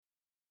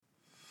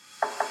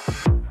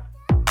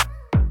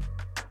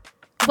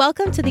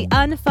Welcome to the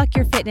Unfuck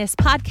Your Fitness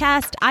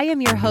podcast. I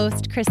am your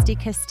host, Christy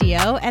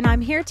Castillo, and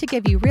I'm here to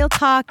give you real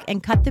talk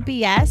and cut the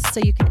BS so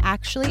you can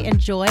actually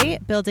enjoy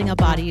building a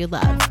body you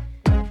love.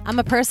 I'm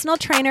a personal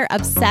trainer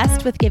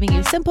obsessed with giving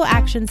you simple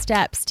action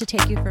steps to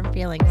take you from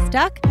feeling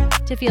stuck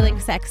to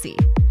feeling sexy.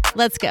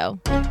 Let's go.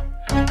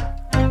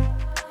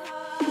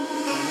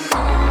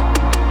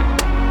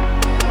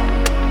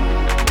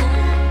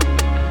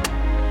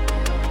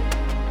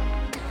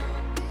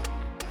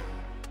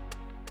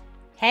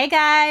 Hey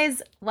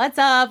guys, what's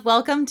up?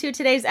 Welcome to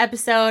today's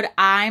episode.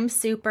 I'm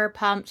super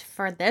pumped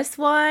for this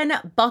one.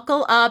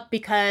 Buckle up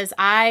because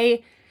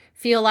I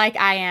feel like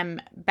I am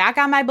back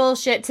on my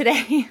bullshit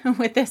today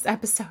with this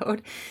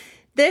episode.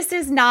 This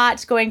is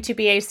not going to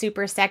be a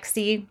super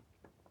sexy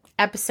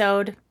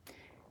episode.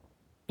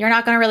 You're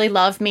not going to really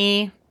love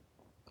me.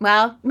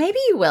 Well, maybe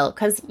you will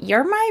because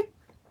you're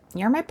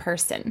my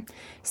person.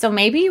 So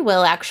maybe you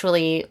will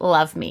actually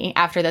love me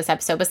after this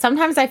episode. But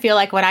sometimes I feel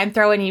like when I'm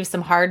throwing you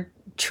some hard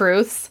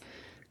truths,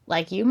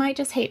 like you might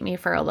just hate me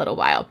for a little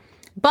while.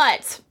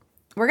 But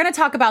we're going to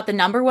talk about the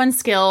number one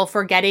skill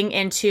for getting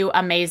into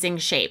amazing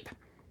shape.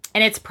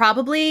 And it's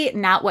probably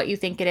not what you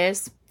think it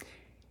is.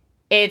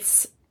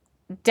 It's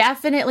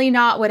definitely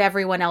not what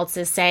everyone else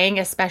is saying,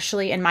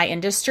 especially in my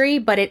industry,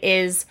 but it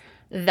is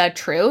the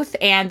truth.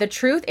 And the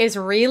truth is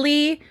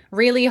really,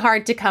 really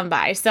hard to come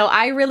by. So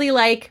I really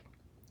like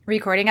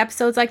recording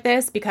episodes like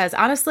this because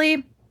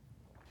honestly,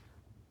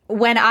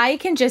 when I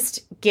can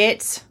just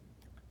get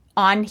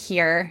on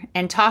here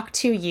and talk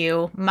to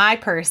you, my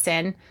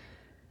person,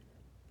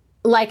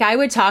 like I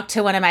would talk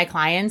to one of my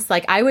clients,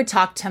 like I would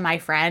talk to my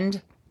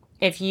friend.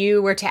 If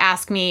you were to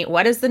ask me,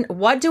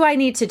 what do I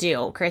need to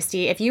do,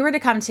 Christy? If you were to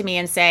come to me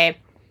and say,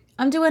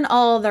 I'm doing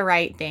all the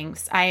right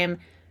things. I am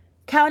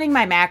counting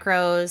my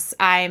macros.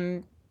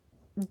 I'm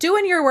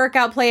doing your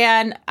workout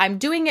plan. I'm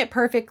doing it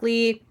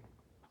perfectly.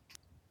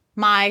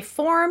 My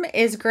form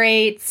is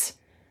great.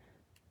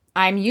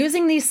 I'm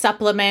using these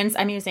supplements.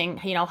 I'm using,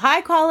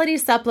 high quality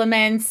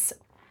supplements,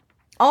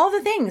 all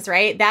the things,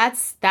 right?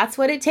 That's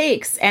what it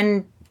takes.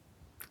 And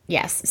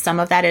yes,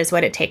 some of that is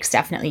what it takes.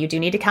 Definitely. You do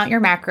need to count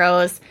your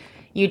macros.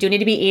 You do need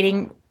to be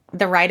eating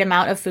the right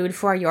amount of food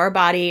for your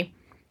body.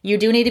 You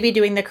do need to be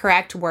doing the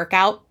correct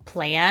workout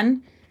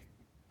plan.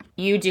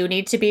 You do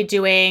need to be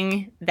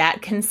doing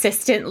that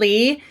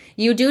consistently.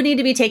 You do need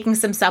to be taking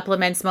some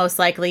supplements, most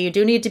likely. You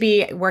do need to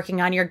be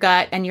working on your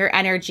gut and your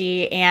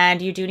energy.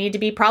 And you do need to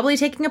be probably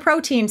taking a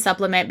protein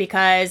supplement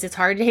because it's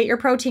hard to hit your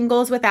protein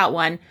goals without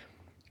one.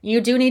 You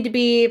do need to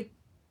be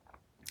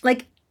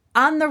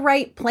on the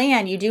right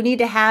plan. You do need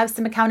to have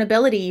some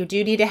accountability. You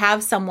do need to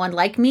have someone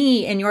like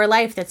me in your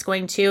life that's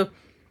going to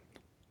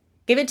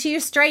give it to you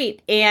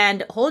straight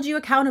and hold you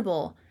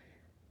accountable.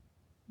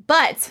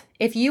 But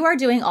if you are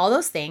doing all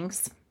those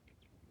things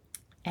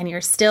and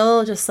you're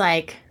still just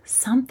like,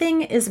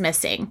 something is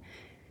missing,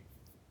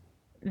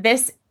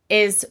 this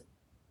is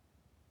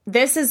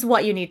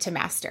what you need to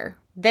master.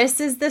 This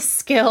is the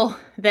skill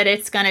that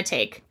it's going to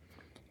take.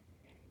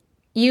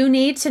 You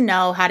need to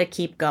know how to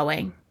keep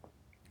going.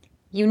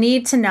 You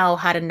need to know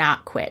how to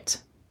not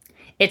quit.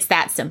 It's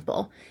that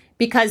simple.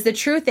 Because the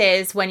truth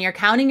is, when you're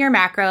counting your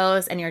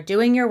macros and you're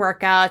doing your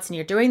workouts and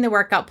you're doing the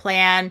workout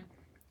plan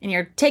and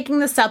you're taking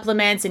the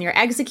supplements and you're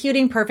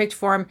executing perfect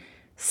form,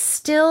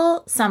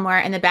 still somewhere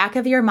in the back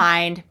of your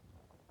mind,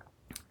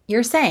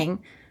 you're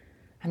saying,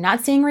 I'm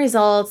not seeing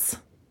results.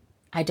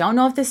 I don't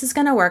know if this is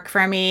going to work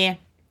for me.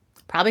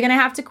 Probably going to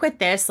have to quit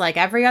this like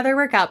every other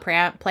workout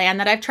plan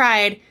that I've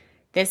tried.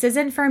 This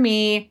isn't for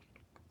me.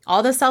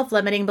 All the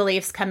self-limiting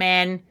beliefs come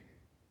in.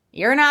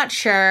 You're not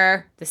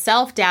sure, the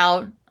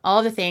self-doubt,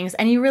 all the things.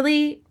 And you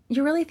really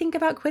think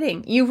about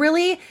quitting.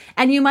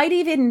 And you might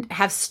even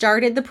have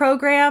started the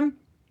program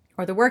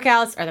or the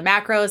workouts or the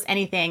macros,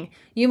 anything.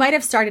 You might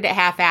have started it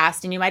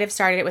half-assed and you might have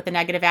started it with a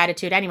negative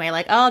attitude anyway.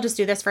 Like, oh, I'll just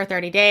do this for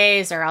 30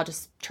 days or I'll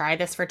just try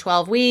this for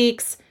 12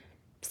 weeks,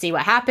 see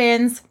what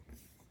happens.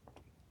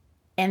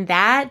 And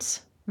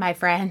that, my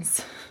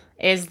friends,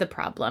 is the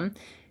problem.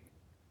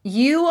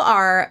 You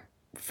are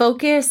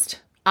focused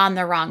on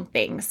the wrong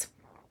things.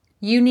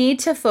 You need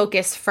to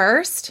focus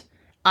first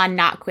on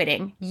not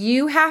quitting.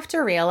 You have to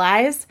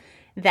realize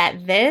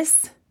that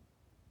this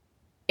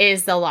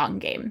is the long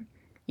game.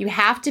 You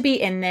have to be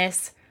in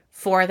this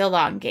for the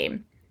long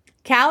game.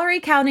 Calorie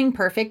counting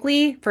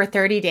perfectly for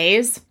 30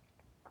 days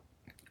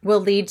will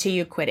lead to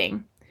you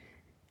quitting.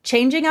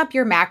 Changing up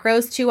your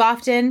macros too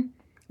often,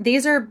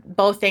 these are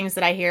both things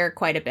that I hear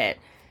quite a bit.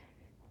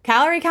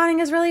 Calorie counting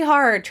is really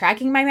hard.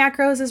 Tracking my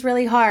macros is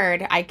really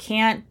hard. I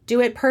can't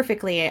do it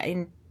perfectly.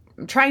 I'm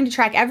trying to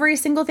track every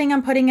single thing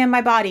I'm putting in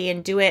my body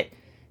and do it,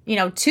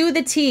 to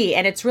the T.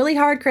 And it's really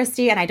hard,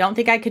 Christy, and I don't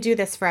think I could do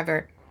this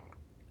forever.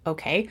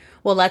 Okay,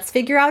 well, let's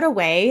figure out a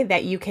way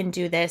that you can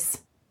do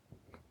this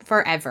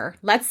forever.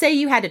 Let's say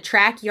you had to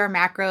track your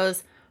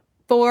macros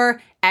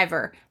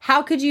forever.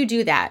 How could you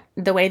do that?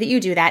 The way that you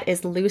do that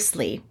is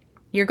loosely.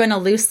 You're going to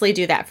loosely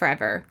do that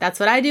forever. That's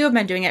what I do. I've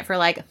been doing it for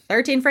like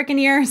 13 freaking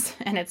years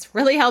and it's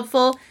really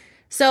helpful.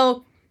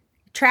 So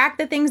track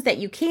the things that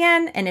you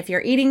can. And if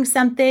you're eating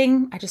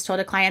something, I just told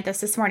a client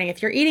this morning,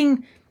 if you're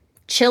eating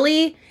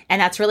chili and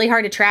that's really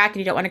hard to track and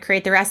you don't want to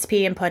create the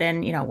recipe and put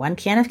in, 1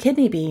 can of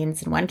kidney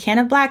beans and 1 can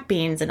of black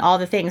beans and all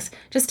the things,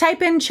 just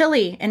type in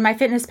chili in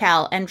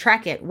MyFitnessPal and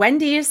track it.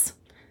 Wendy's,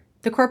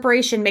 the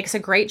corporation, makes a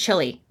great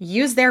chili.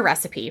 Use their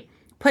recipe.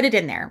 Put it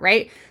in there,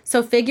 right?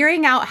 So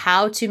figuring out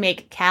how to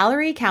make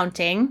calorie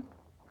counting,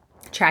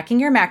 tracking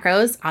your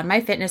macros on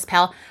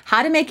MyFitnessPal,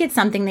 how to make it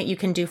something that you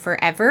can do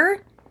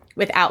forever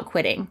without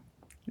quitting.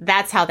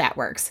 That's how that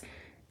works.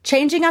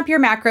 Changing up your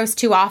macros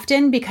too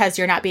often because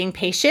you're not being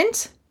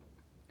patience,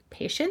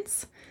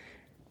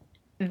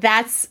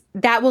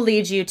 that will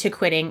lead you to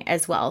quitting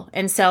as well.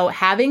 And so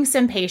having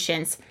some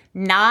patience,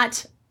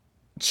 not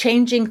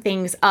changing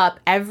things up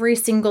every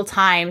single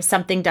time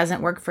something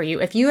doesn't work for you.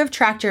 If you have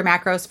tracked your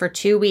macros for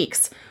 2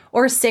 weeks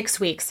or 6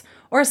 weeks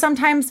or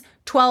sometimes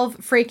 12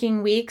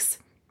 freaking weeks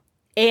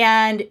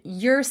and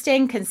you're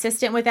staying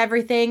consistent with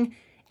everything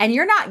and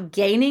you're not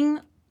gaining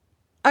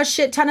a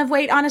shit ton of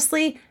weight,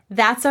 honestly,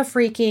 that's a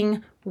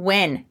freaking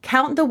win.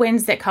 Count the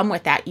wins that come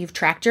with that. You've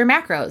tracked your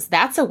macros.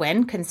 That's a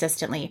win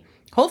consistently.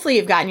 Hopefully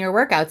you've gotten your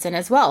workouts in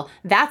as well.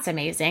 That's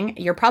amazing.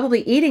 You're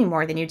probably eating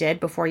more than you did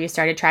before you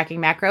started tracking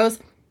macros.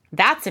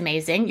 That's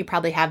amazing. You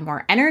probably have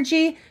more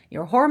energy.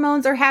 Your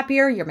hormones are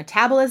happier. Your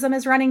metabolism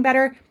is running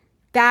better.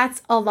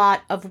 That's a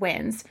lot of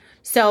wins.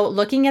 So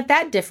looking at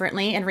that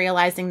differently and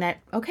realizing that,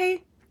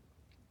 okay,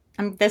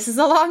 this is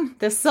a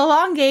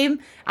long game.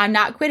 I'm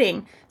not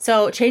quitting.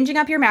 So changing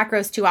up your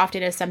macros too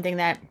often is something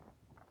that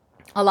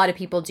a lot of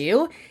people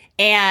do,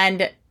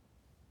 and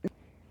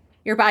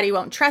your body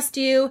won't trust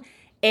you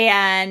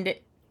and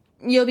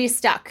you'll be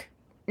stuck.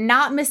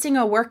 Not missing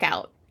a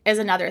workout is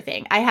another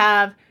thing. I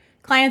have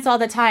clients all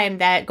the time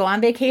that go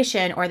on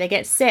vacation or they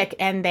get sick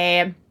and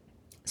they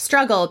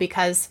struggle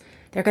because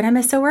they're going to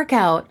miss a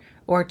workout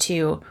or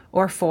 2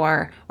 or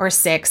 4 or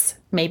 6,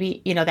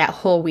 maybe, that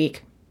whole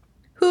week.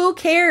 Who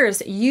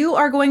cares? You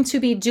are going to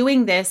be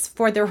doing this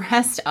for the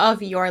rest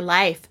of your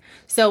life.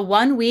 So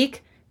 1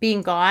 week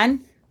being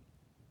gone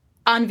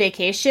on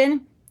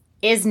vacation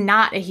is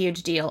not a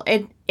huge deal.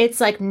 It's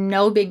like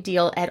no big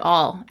deal at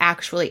all,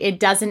 actually. It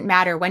doesn't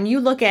matter. When you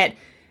look at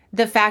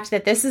the fact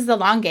that this is the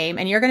long game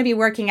and you're going to be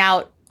working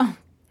out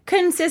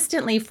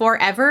consistently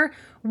forever,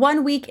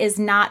 1 week is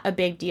not a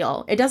big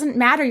deal. It doesn't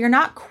matter. You're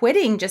not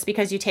quitting just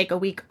because you take a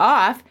week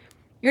off.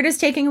 You're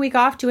just taking a week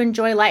off to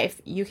enjoy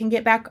life. You can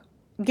get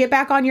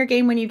back on your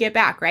game when you get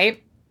back,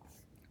 right?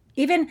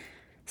 Even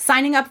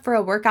signing up for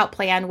a workout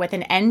plan with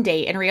an end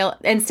date and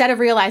instead of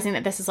realizing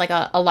that this is like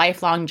a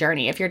lifelong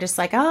journey. If you're just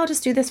like, oh, I'll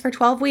just do this for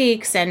 12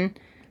 weeks and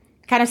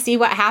kind of see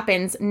what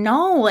happens.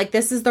 No, like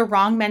this is the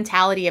wrong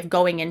mentality of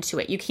going into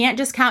it. You can't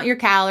just count your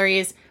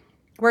calories,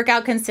 work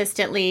out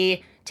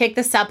consistently, take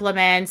the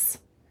supplements,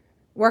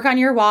 work on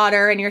your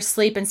water and your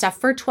sleep and stuff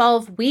for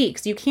 12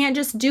 weeks. You can't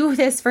just do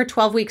this for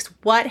 12 weeks.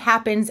 What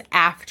happens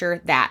after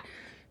that?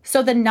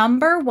 So the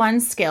number one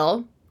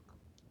skill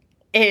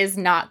is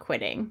not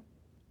quitting.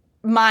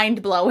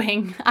 Mind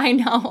blowing. I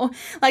know.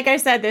 Like I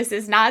said, this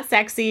is not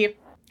sexy.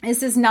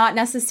 This is not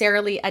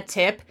necessarily a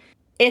tip.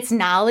 It's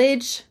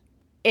knowledge.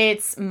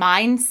 It's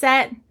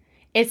mindset.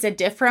 It's a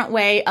different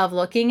way of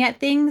looking at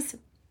things.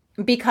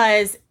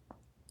 Because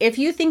if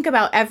you think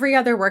about every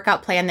other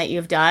workout plan that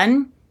you've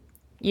done,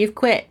 you've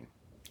quit.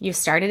 You've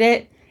started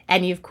it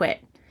and you've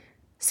quit.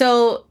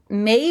 So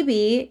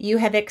maybe you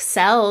have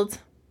excelled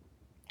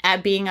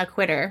at being a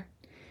quitter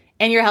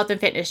in your health and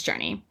fitness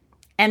journey.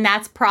 And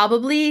that's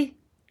probably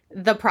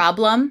the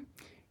problem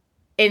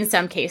in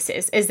some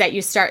cases, is that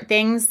you start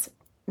things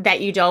that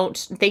you don't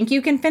think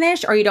you can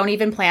finish or you don't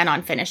even plan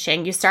on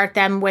finishing. You start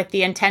them with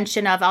the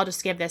intention of, I'll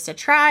just give this a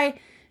try.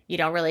 You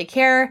don't really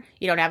care.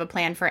 You don't have a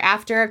plan for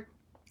after.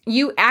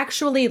 You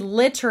actually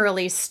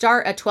literally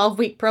start a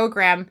 12-week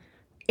program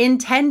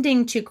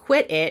intending to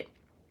quit it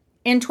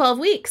in 12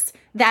 weeks.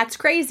 That's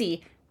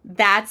crazy.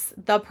 That's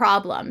the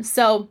problem.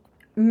 So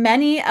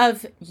many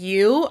of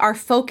you are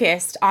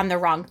focused on the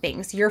wrong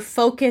things. Your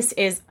focus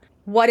is,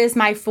 what is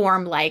my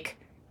form like?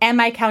 Am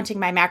I counting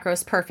my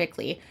macros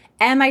perfectly?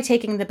 Am I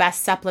taking the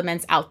best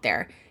supplements out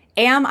there?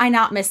 Am I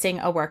not missing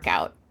a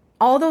workout?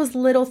 All those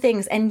little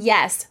things. And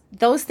yes,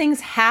 those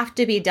things have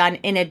to be done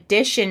in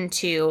addition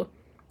to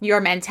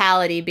your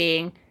mentality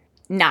being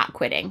not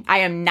quitting. I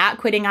am not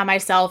quitting on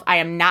myself. I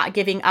am not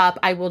giving up.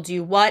 I will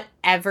do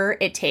whatever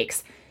it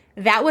takes.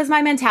 That was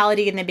my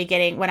mentality in the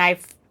beginning when I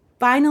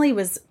finally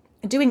was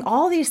doing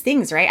all these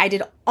things, right? I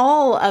did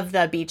all of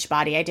the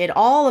Beachbody. I did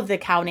all of the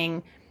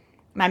counting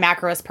my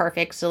macros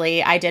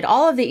perfectly. I did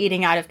all of the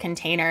eating out of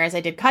containers. I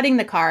did cutting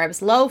the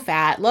carbs, low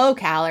fat, low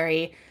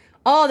calorie,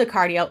 all the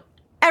cardio,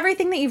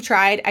 everything that you've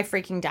tried, I've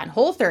freaking done.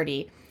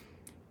 Whole30.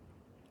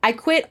 I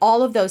quit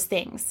all of those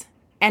things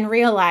and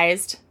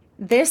realized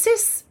this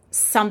is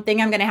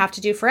something I'm going to have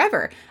to do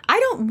forever. I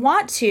don't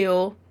want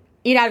to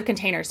eat out of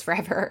containers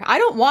forever. I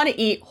don't want to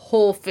eat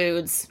whole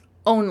foods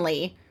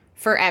only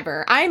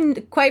forever.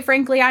 Quite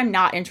frankly, I'm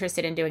not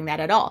interested in doing that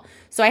at all.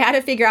 So I had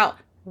to figure out,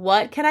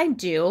 what can I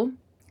do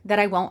that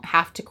I won't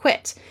have to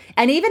quit.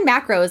 And even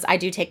macros, I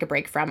do take a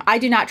break from. I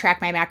do not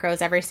track my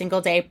macros every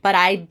single day, but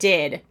I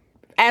did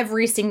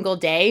every single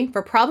day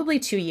for probably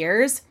 2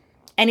 years.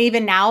 And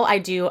even now I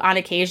do on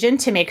occasion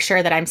to make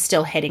sure that I'm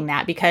still hitting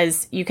that,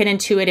 because you can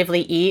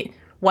intuitively eat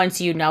once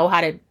you know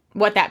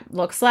what that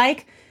looks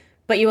like,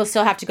 but you will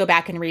still have to go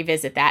back and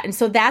revisit that. And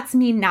so that's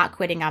me not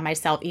quitting on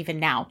myself even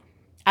now.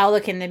 I'll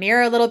look in the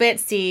mirror a little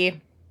bit,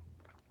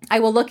 I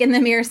will look in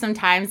the mirror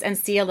sometimes and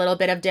see a little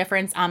bit of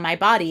difference on my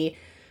body,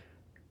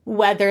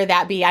 whether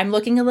that be I'm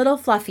looking a little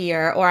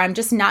fluffier, or I'm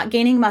just not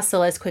gaining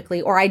muscle as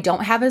quickly, or I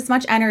don't have as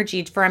much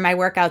energy for my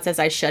workouts as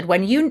I should.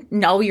 When you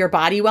know your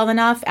body well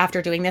enough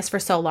after doing this for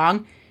so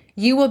long,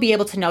 you will be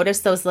able to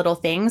notice those little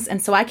things.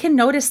 And so I can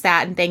notice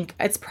that and think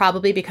it's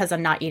probably because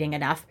I'm not eating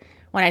enough.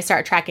 When I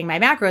start tracking my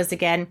macros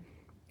again,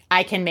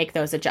 I can make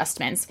those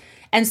adjustments.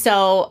 And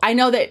so I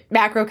know that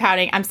macro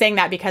counting, I'm saying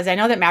that because I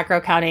know that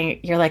macro counting,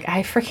 you're like,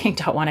 I freaking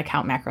don't want to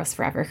count macros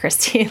forever,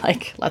 Christy.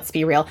 Like, let's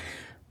be real.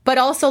 But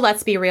also,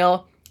 let's be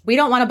real. We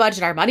don't want to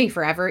budget our money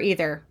forever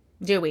either,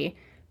 do we?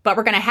 But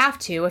we're going to have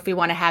to if we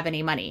want to have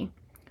any money.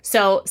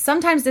 So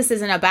sometimes this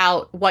isn't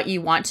about what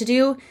you want to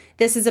do.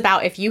 This is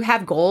about if you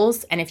have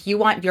goals and if you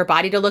want your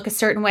body to look a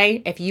certain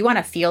way, if you want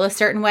to feel a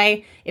certain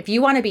way, if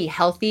you want to be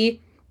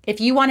healthy, if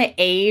you want to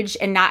age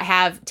and not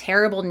have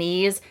terrible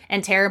knees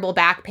and terrible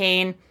back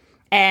pain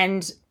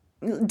and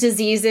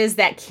diseases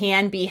that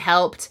can be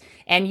helped,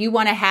 and you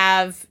want to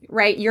have,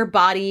 right, your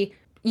body,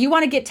 you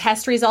want to get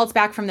test results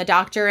back from the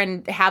doctor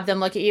and have them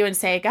look at you and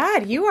say,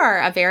 God, you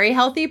are a very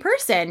healthy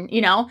person.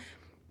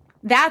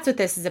 That's what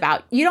this is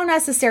about. You don't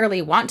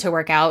necessarily want to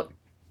work out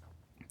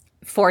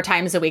 4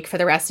 times a week for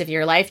the rest of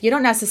your life. You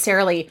don't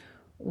necessarily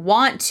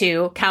want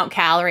to count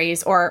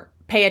calories or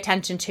pay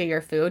attention to your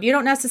food. You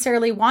don't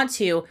necessarily want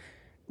to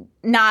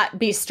not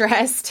be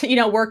stressed,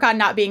 work on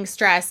not being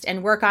stressed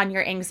and work on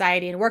your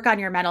anxiety and work on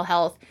your mental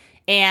health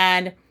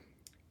and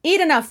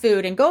eat enough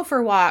food and go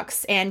for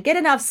walks and get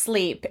enough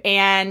sleep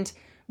and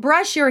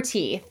brush your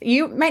teeth.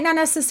 You might not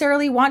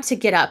necessarily want to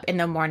get up in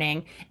the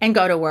morning and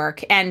go to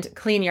work and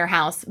clean your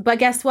house, but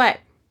guess what?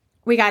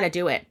 We got to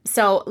do it.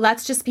 So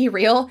let's just be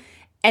real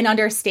and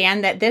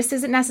understand that this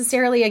isn't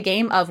necessarily a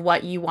game of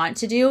what you want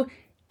to do.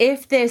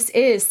 If this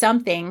is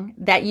something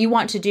that you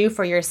want to do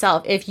for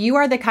yourself, if you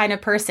are the kind of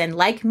person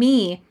like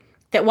me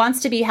that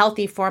wants to be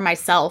healthy for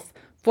myself,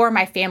 for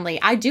my family,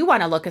 I do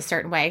want to look a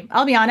certain way.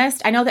 I'll be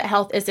honest. I know that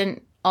health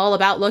isn't all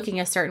about looking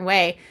a certain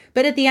way,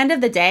 but at the end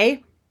of the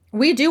day,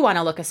 we do want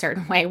to look a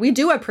certain way. We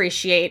do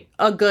appreciate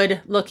a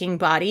good looking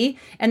body,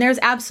 and there's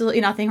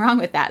absolutely nothing wrong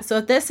with that. So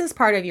if this is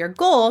part of your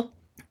goal,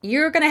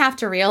 you're going to have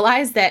to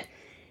realize that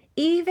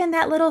even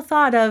that little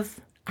thought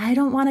of, I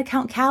don't want to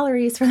count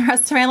calories for the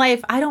rest of my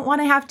life. I don't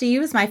want to have to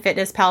use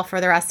MyFitnessPal for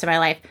the rest of my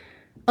life.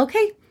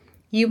 Okay,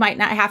 you might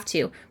not have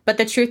to. But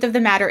the truth of the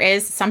matter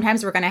is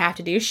sometimes we're going to have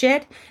to do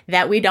shit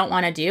that we don't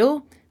want to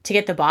do to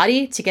get the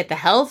body, to get the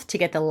health, to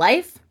get the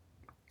life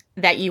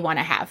that you want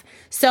to have.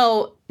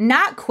 So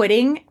not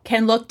quitting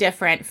can look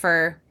different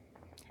for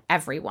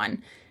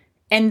everyone.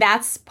 And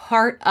that's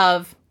part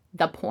of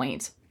the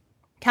point.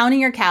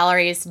 Counting your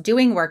calories,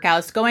 doing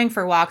workouts, going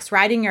for walks,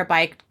 riding your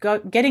bike,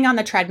 getting on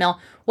the treadmill,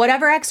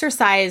 whatever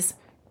exercise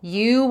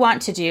you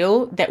want to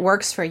do that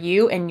works for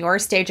you in your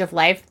stage of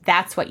life,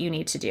 that's what you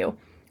need to do.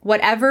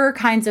 Whatever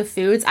kinds of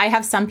foods, I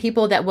have some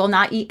people that will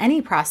not eat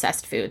any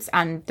processed foods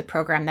on the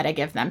program that I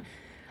give them.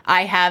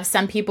 I have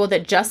some people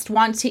that just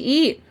want to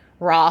eat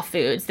raw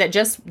foods,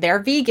 they're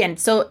vegan.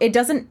 So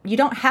you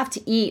don't have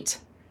to eat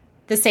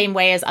the same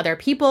way as other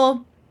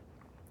people.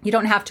 You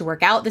don't have to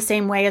work out the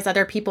same way as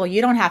other people.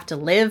 You don't have to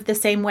live the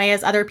same way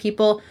as other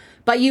people,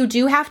 but you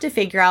do have to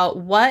figure out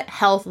what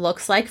health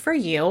looks like for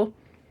you,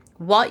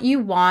 what you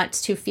want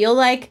to feel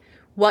like,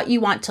 what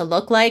you want to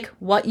look like,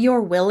 what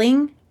you're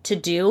willing to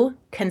do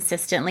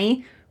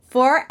consistently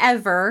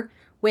forever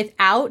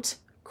without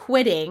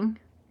quitting,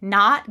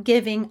 not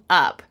giving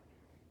up.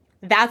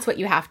 That's what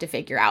you have to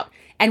figure out.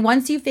 And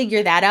once you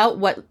figure that out,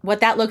 what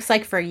that looks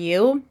like for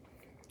you,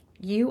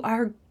 you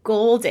are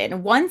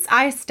golden. Once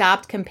I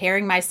stopped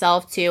comparing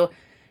myself to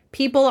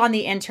people on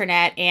the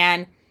internet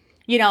and,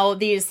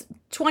 these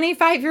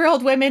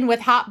 25-year-old women with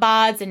hot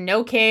bods and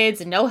no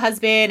kids and no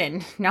husband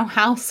and no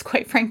house,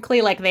 quite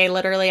frankly, like they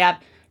literally have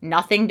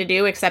nothing to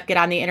do except get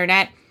on the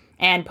internet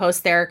and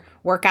post their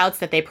workouts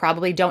that they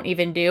probably don't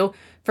even do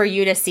for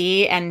you to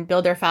see and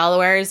build their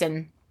followers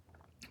and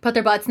put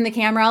their butts in the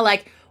camera.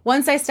 Like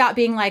once I stopped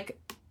being like,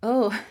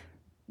 oh,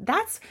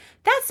 that's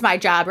my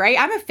job, right?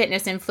 I'm a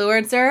fitness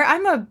influencer.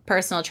 I'm a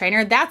personal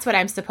trainer. That's what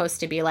I'm supposed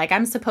to be like.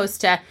 I'm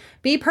supposed to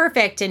be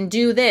perfect and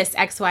do this,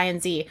 X, Y,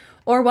 and Z.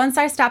 Or once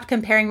I stopped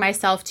comparing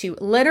myself to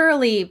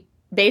literally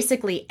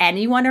basically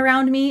anyone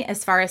around me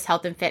as far as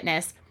health and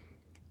fitness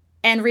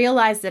and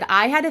realized that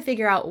I had to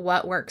figure out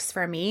what works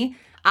for me,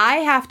 I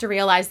have to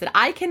realize that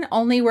I can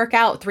only work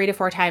out 3 to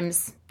 4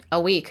 times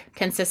a week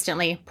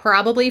consistently,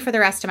 probably for the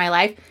rest of my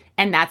life,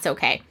 and that's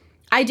okay.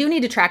 I do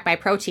need to track my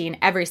protein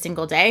every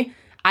single day.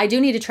 I do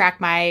need to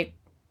track my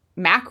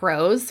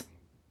macros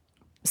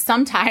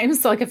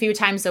sometimes, like a few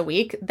times a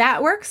week.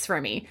 That works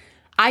for me.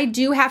 I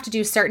do have to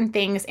do certain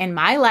things in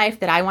my life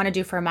that I want to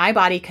do for my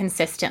body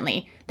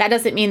consistently. That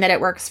doesn't mean that it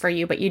works for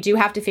you, but you do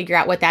have to figure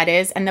out what that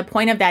is. And the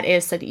point of that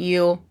is so that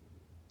you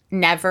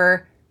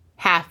never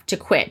have to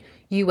quit.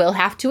 You will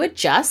have to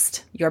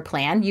adjust your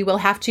plan. You will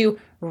have to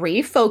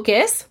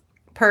refocus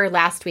per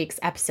last week's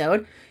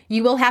episode.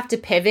 You will have to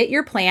pivot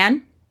your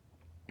plan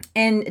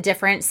in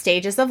different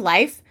stages of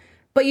life,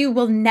 but you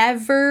will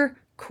never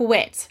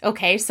quit.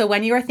 Okay. So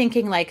when you are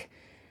thinking like,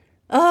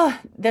 oh,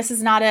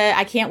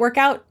 I can't work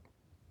out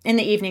in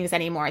the evenings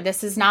anymore.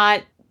 This is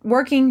not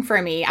working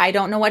for me. I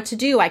don't know what to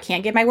do. I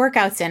can't get my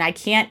workouts in. I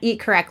can't eat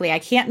correctly. I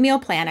can't meal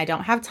plan. I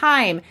don't have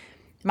time.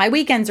 My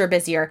weekends are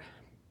busier.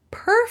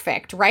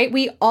 Perfect, right?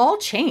 We all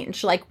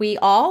change. Like we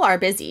all are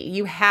busy.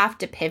 You have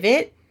to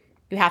pivot.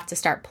 You have to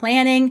start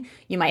planning.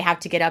 You might have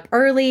to get up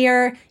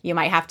earlier. You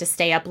might have to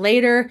stay up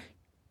later.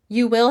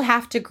 You will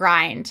have to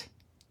grind.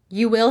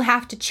 You will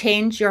have to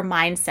change your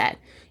mindset.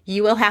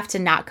 You will have to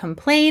not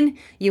complain.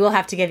 You will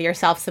have to give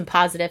yourself some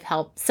positive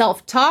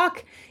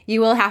self-talk. You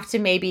will have to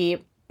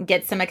maybe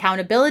get some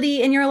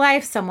accountability in your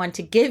life, someone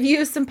to give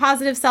you some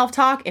positive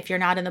self-talk if you're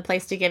not in the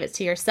place to give it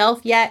to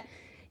yourself yet.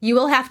 You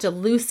will have to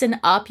loosen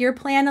up your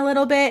plan a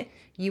little bit.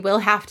 You will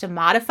have to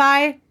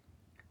modify,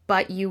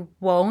 but you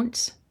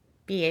won't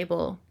be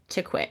able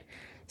to quit.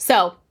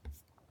 So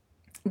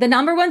the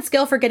number one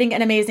skill for getting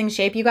in amazing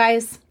shape, you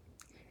guys,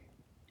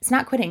 it's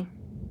not quitting.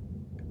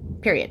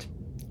 Period.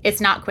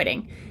 It's not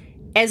quitting.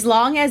 As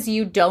long as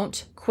you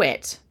don't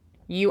quit,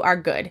 you are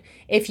good.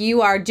 If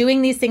you are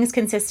doing these things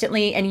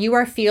consistently and you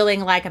are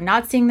feeling like I'm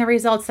not seeing the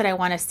results that I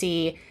want to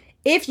see,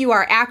 if you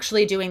are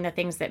actually doing the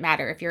things that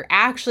matter, if you're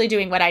actually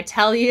doing what I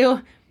tell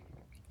you,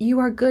 you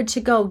are good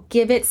to go.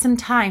 Give it some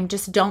time.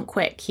 Just don't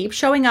quit. Keep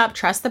showing up.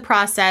 Trust the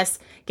process.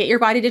 Get your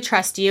body to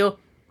trust you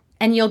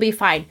and you'll be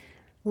fine.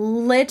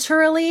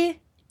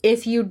 Literally,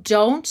 if you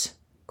don't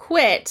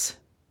quit,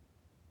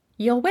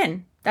 you'll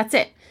win. That's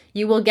it.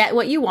 You will get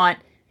what you want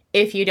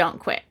if you don't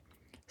quit.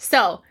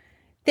 So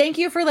thank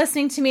you for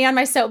listening to me on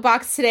my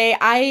soapbox today.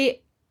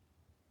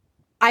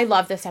 I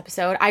love this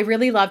episode. I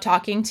really love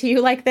talking to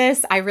you like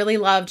this. I really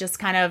love just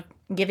kind of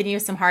giving you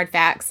some hard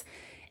facts.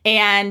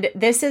 And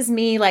this is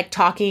me like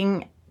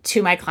talking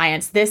to my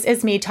clients. This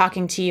is me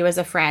talking to you as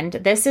a friend.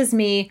 This is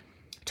me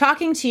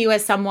talking to you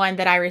as someone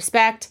that I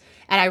respect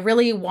and I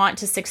really want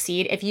to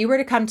succeed. If you were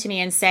to come to me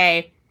and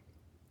say,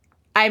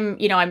 I'm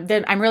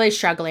really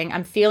struggling.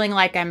 I'm feeling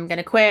like I'm going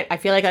to quit. I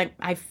feel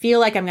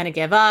like I'm going to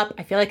give up.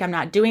 I feel like I'm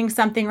not doing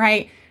something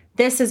right.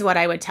 This is what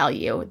I would tell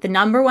you. The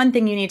number one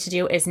thing you need to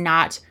do is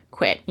not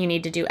quit. You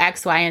need to do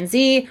X, Y, and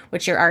Z,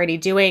 which you're already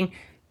doing,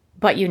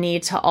 but you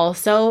need to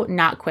also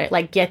not quit.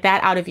 Like get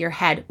that out of your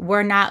head.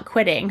 We're not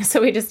quitting.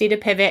 So we just need to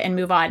pivot and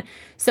move on.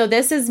 So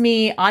this is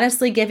me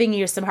honestly giving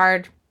you some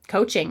hard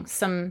coaching,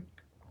 some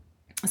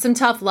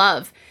tough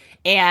love.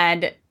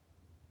 And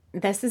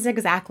this is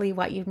exactly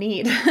what you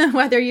need.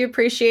 Whether you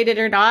appreciate it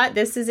or not,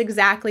 this is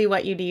exactly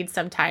what you need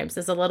sometimes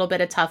is a little bit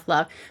of tough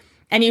love.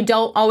 And you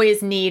don't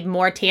always need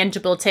more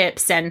tangible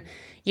tips and,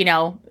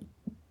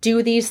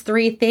 do these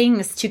 3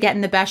 things to get in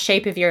the best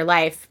shape of your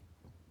life.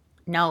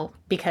 No,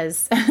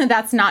 because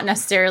that's not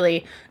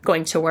necessarily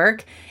going to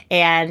work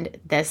and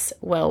this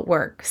will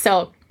work.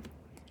 So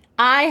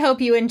I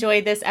hope you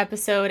enjoyed this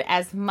episode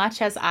as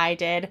much as I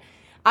did.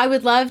 I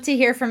would love to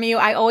hear from you.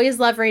 I always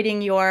love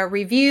reading your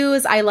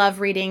reviews. I love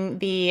reading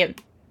the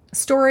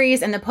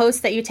stories and the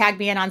posts that you tag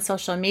me in on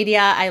social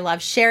media. I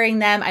love sharing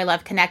them. I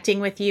love connecting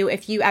with you.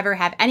 If you ever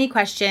have any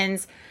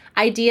questions,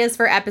 ideas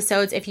for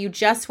episodes, if you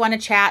just want to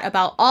chat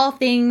about all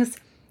things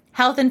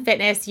health and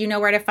fitness, you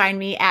know where to find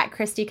me at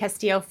Christy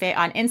Castillo Fit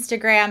on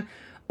Instagram,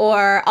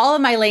 or all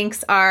of my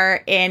links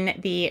are in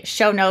the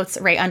show notes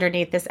right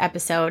underneath this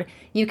episode.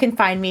 You can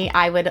find me.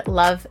 I would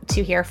love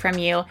to hear from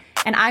you,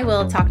 and I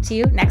will talk to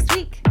you next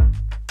week.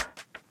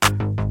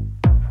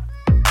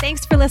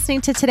 Thanks for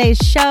listening to today's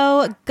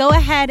show. Go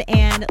ahead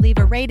and leave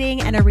a rating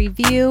and a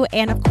review,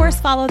 and of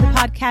course, follow the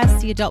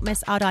podcast so you don't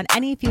miss out on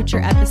any future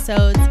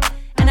episodes.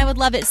 And I would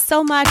love it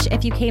so much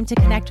if you came to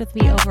connect with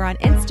me over on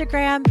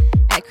Instagram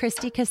at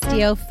Christy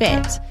Castillo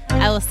Fit.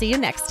 I will see you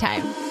next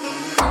time.